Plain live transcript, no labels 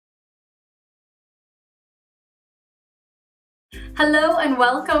Hello and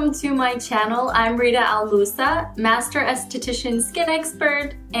welcome to my channel. I'm Rita Almusa, Master Esthetician Skin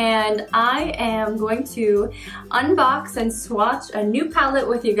Expert, and I am going to unbox and swatch a new palette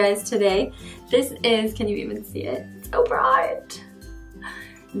with you guys today. This is, can you even see it? It's so bright.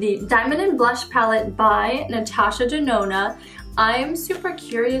 The Diamond and Blush palette by NATASHA Denona. I'm super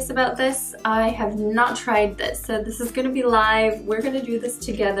curious about this. I have not tried this, so this is going to be live. We're going to do this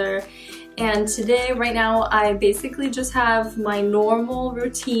together. And today, right now, I basically just have my normal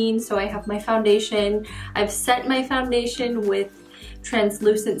routine. So I have my foundation. I've set my foundation with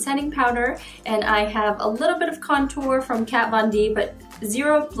translucent setting powder, and I have a little bit of contour from Kat Von D, but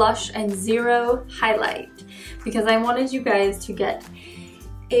zero blush and zero highlight, because I wanted you guys to get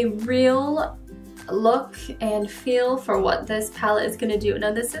a real look and feel for what this palette is going to do.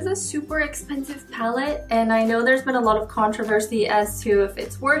 Now, this is a super expensive palette, and I know there's been a lot of controversy as to if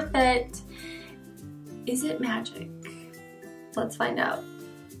it's worth it. Is it magic? Let's find out.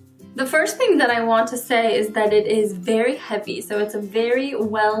 The first thing that I want to say is that it is very heavy, so it's a very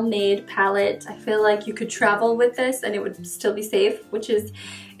well-made palette. I feel like you could travel with this and it would still be safe, which is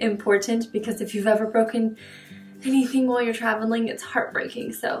important because if you've ever broken anything while you're traveling, it's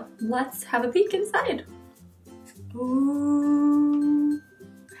heartbreaking. So let's have a peek inside. Ooh.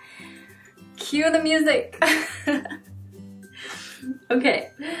 Cue the music.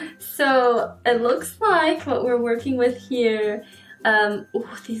 Okay, so it looks like what we're working with here. Oh,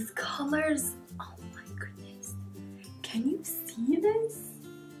 these colors. Oh my goodness. Can you see this?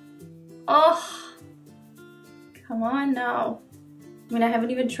 Oh, come on now. I mean, I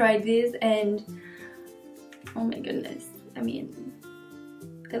haven't even tried these, and oh my goodness. I mean,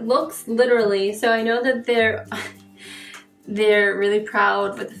 it looks literally, so I know that they're really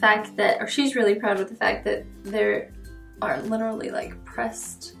proud with the fact that, or she's really proud with the fact that there are literally like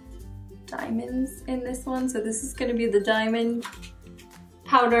pressed diamonds in this one. So this is gonna be the diamond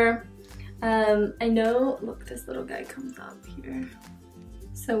powder. I know, look, this little guy comes up here.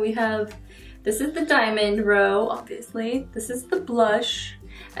 So we have, this is the diamond row, obviously. This is the blush,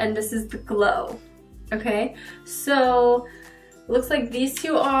 and this is the glow. Okay, so looks like these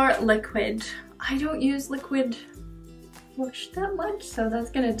two are liquid. I don't use liquid blush that much, so that's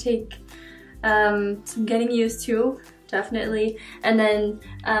gonna take some getting used to, definitely. And then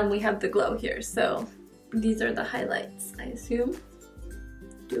we have the glow here, so these are the highlights, I assume.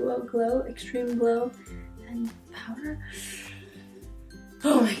 Duo glow, extreme glow, and powder.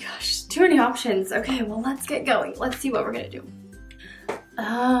 Oh my gosh, too many options. Okay, well, let's get going. Let's see what we're gonna do.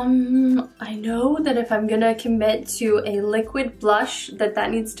 I know that if I'm gonna commit to a liquid blush,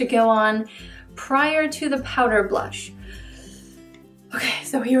 that needs to go on prior to the powder blush. Okay,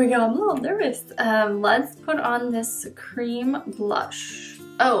 so here we go. I'm a little nervous. Let's put on this cream blush.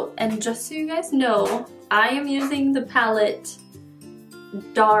 Oh, and just so you guys know, I am using the palette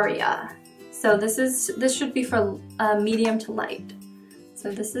Daria. So this should be for medium to light.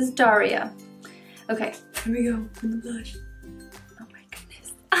 So this is Daria. Okay, here we go for the blush.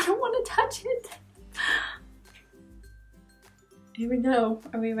 I don't want to touch it. Here we go.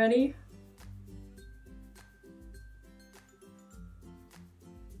 Are we ready?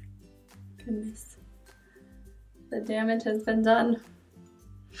 Goodness. The damage has been done.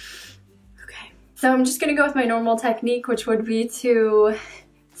 Okay. So I'm just going to go with my normal technique, which would be to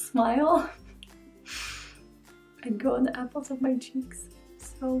smile and go on the apples of my cheeks.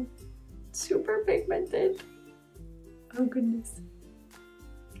 So super pigmented. Oh goodness.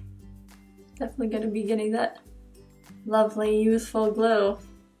 Definitely gonna be getting that lovely, youthful glow.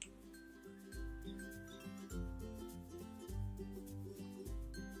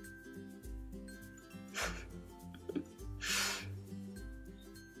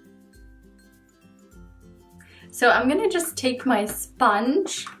 So I'm gonna just take my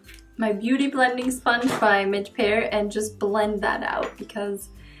sponge, my beauty blending sponge by Mid Pair, and just blend that out, because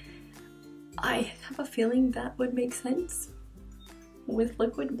I have a feeling that would make sense with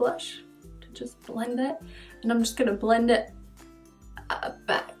liquid blush. Just blend it, and I'm just gonna blend it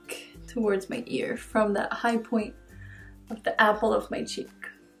back towards my ear from that high point of the apple of my cheek.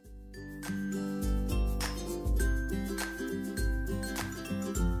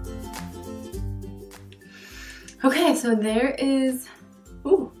 Okay, so there is,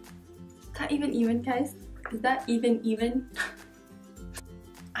 ooh, is that even, guys? Is that even?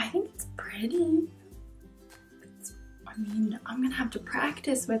 I think it's pretty. I mean, I'm gonna have to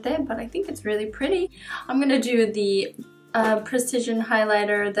practice with it, but I think it's really pretty. I'm gonna do the Precision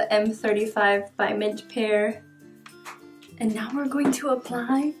Highlighter, the M35 by Mid Pair. And now we're going to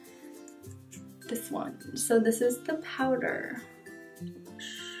apply this one. So this is the powder.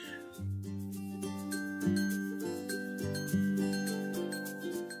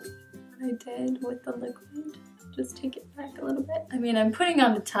 with the liquid. Just take it back a little bit. I mean, I'm putting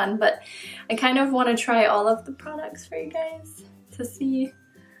on a ton, but I kind of want to try all of the products for you guys to see.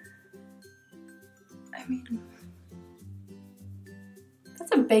 I mean,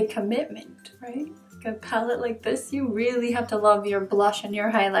 that's a big commitment, right? Like a palette like this, you really have to love your blush and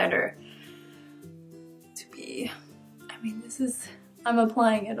your highlighter to be, I mean, this is, I'm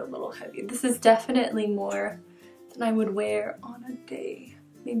applying it a little heavy. This is definitely more than I would wear on a day.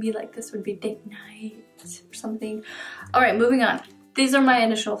 Maybe like this would be date night or something. All right, moving on. These are my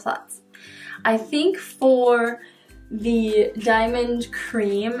initial thoughts. I think for the diamond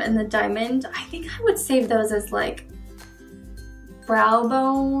cream and the diamond, I think I would save those as like brow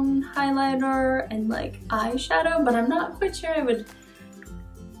bone highlighter and like eyeshadow, but I'm not quite sure I would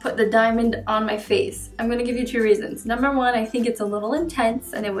put the diamond on my face. I'm gonna give you two reasons. Number one, I think it's a little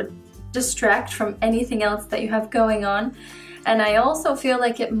intense and it would distract from anything else that you have going on. And I also feel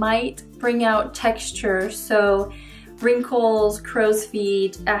like it might bring out texture, so wrinkles, crow's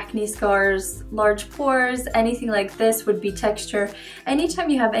feet, acne scars, large pores, anything like this would be texture.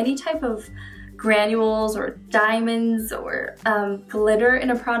 Anytime you have any type of granules or diamonds or glitter in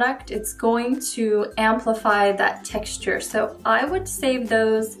a product, it's going to amplify that texture. So I would save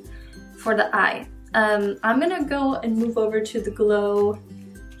those for the eye. I'm gonna go and move over to the glow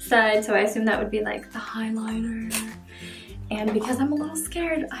side, so I assume that would be like the highlighter. And because I'm a little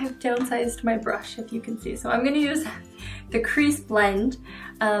scared, I've downsized my brush, if you can see. So I'm gonna use the Crease Blend,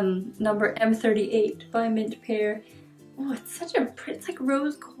 number M38 by Mint Pear. Oh, it's such a pretty, it's like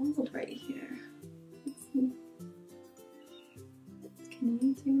rose gold right here. Let's see. Can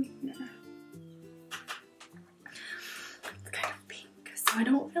you zoom here? It's kind of pink, so I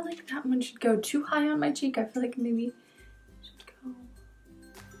don't feel like that one should go too high on my cheek. I feel like maybe it should go.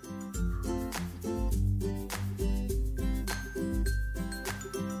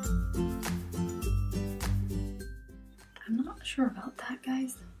 I'm not sure about that,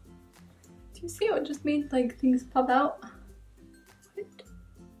 guys. Do you see how it just made like things pop out? What?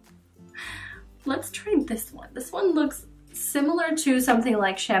 Let's try this one. This one looks similar to something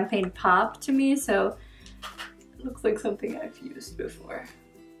like Champagne Pop to me, so it looks like something I've used before.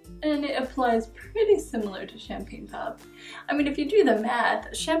 And it applies pretty similar to Champagne Pop. I mean, if you do the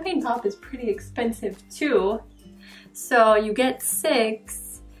math, Champagne Pop is pretty expensive too. So you get 6.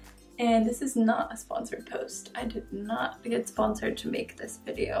 And this is not a sponsored post. I did not get sponsored to make this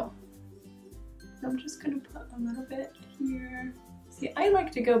video. I'm just gonna put a little bit here. See, I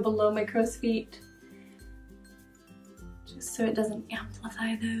like to go below my crow's feet just so it doesn't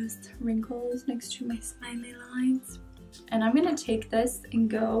amplify those wrinkles next to my smiley lines. And I'm gonna take this and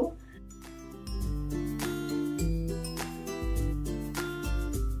go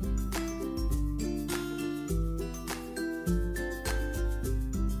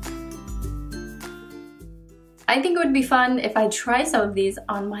I think it would be fun if I try some of these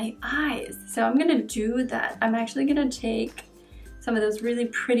on my eyes. So I'm gonna do that. I'm actually gonna take some of those really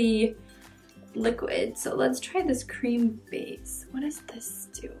pretty liquids. So let's try this cream base. What does this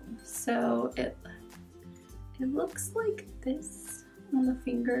do? So it looks like this on the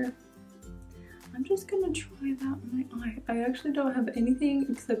finger. I'm just gonna try that on my eye. I actually don't have anything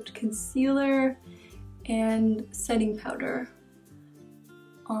except concealer and setting powder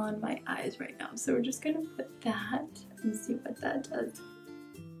on my eyes right now. So we're just gonna put that and see what that does.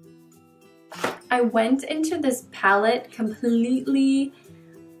 I went into this palette completely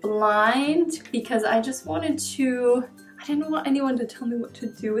blind because I just wanted to, I didn't want anyone to tell me what to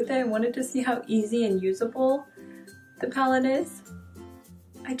do with it. I wanted to see how easy and usable the palette is.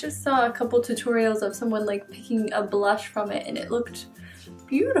 I just saw a couple tutorials of someone like picking a blush from it and it looked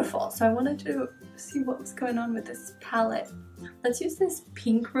beautiful. So I wanted to see what was going on with this palette. Let's use this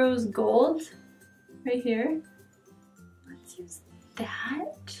pink rose gold right here. Let's use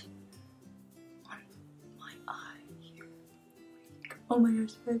that on my eye here. Oh my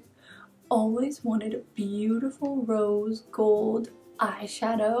gosh, I've always wanted a beautiful rose gold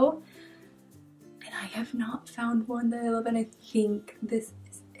eyeshadow and I have not found one that I love, and I think this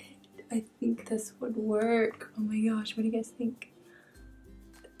is it. I think this would work. Oh my gosh, what do you guys think?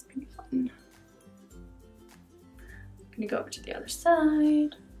 It's gonna be fun. I'm gonna go over to the other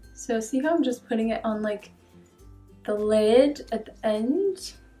side. So see how I'm just putting it on like the lid at the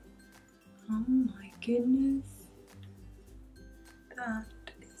end? Oh my goodness. That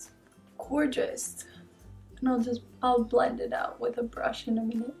is gorgeous. And I'll blend it out with a brush in a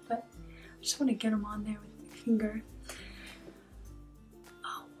minute, but I just want to get them on there with my finger.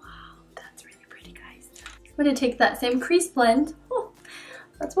 Oh wow, that's really pretty, guys. I'm gonna take that same crease blend. Oh,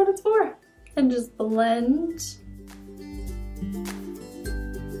 that's what it's for. And just blend.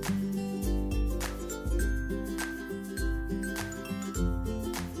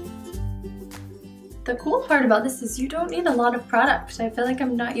 the cool part about this is you don't need a lot of product. I feel like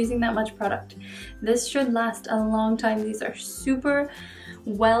I'm not using that much product. This should last a long time. These are super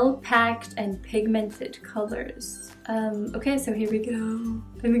well packed and pigmented colors. Okay, so here we go.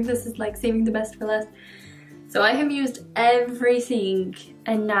 I think this is like saving the best for last. So I have used everything,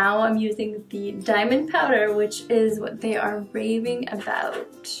 and now I'm using the diamond powder, which is what they are raving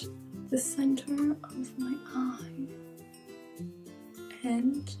about. The center of my eye.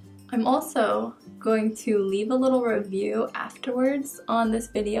 And I'm also going to leave a little review afterwards on this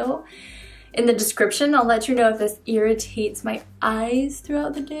video. In the description, I'll let you know if this irritates my eyes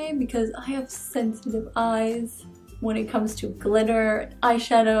throughout the day, because I have sensitive eyes when it comes to glitter,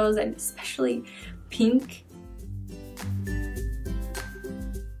 eyeshadows, and especially pink.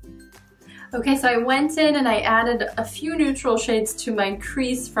 Okay, so I went in and I added a few neutral shades to my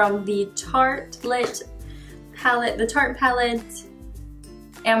crease from the Tarte palette,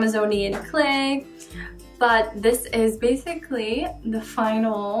 Amazonian Clay. But this is basically the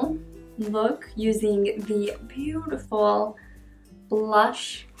final look using the beautiful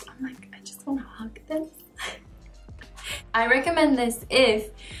blush. I'm like, I just want to hug this. I recommend this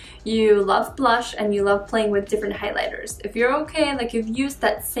if you love blush and you love playing with different highlighters. If you're okay, like you've used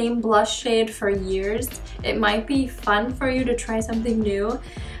that same blush shade for years, it might be fun for you to try something new.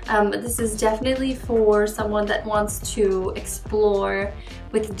 But this is definitely for someone that wants to explore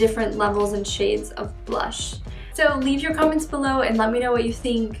with different levels and shades of blush. So leave your comments below and let me know what you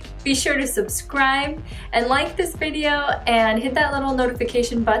think. Be sure to subscribe and like this video and hit that little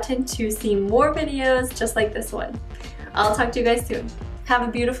notification button to see more videos just like this one. I'll talk to you guys soon. Have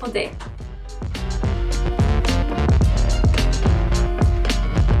a beautiful day.